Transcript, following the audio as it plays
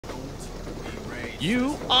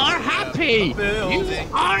You are happy! You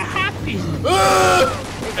are happy!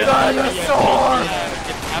 Dinosaur!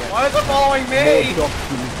 Why is it following me?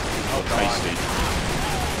 Oh, tasty.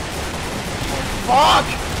 Fuck!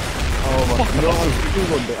 Oh my god.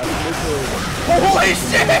 Holy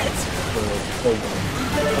shit!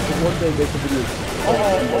 One day make a video.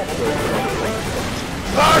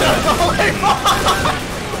 Holy fuck!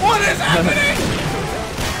 What is happening?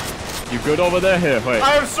 You good over there? Here, wait.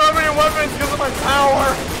 I have so many weapons because of my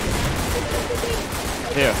power!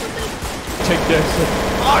 Here. Take this.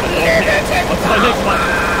 Unlimited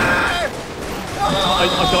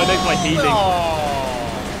I died next to my healing. Oh.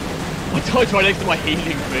 I died right next to my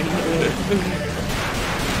healing thing.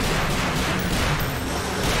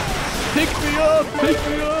 Pick me up! Pick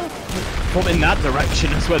me up! Come in that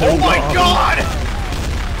direction, that's where they're all my god!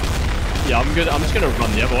 Yeah, I'm just gonna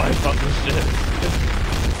run the other way, fuck this shit.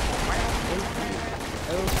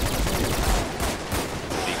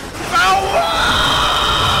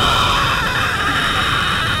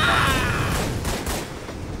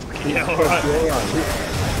 Yeah, alright.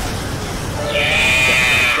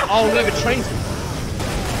 Yeah! Oh, look, a train's...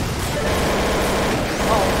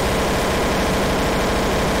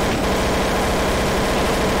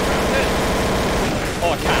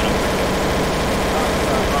 Oh, I can.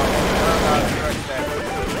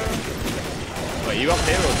 Wait, you up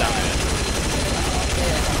here or down here?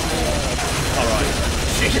 Alright.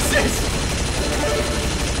 Jesus!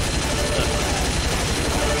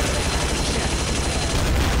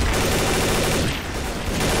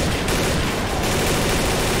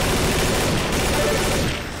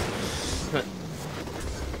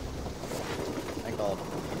 Thank God.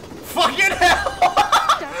 Fucking hell!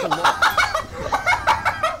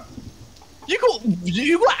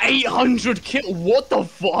 You got 800 kills. What the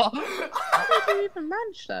fuck? How did you even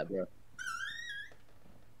manage that, bro?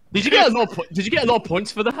 Did you get a lot? Did you get a lot of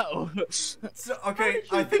points for that? So, okay,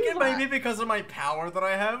 I think it may be because of my power that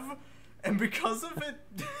I have, and because of it,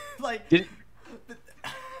 like, you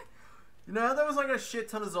know how there was like a shit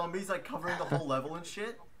ton of zombies like covering the whole level and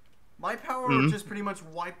shit? My power just pretty much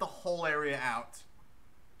wiped the whole area out.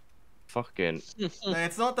 Fucking. And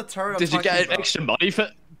it's not the turret. Did you get extra money for?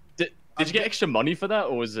 Did you get extra money for that,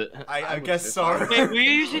 or was it? I guess so. Okay, we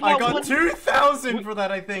usually I got 2,000 for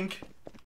that, I think.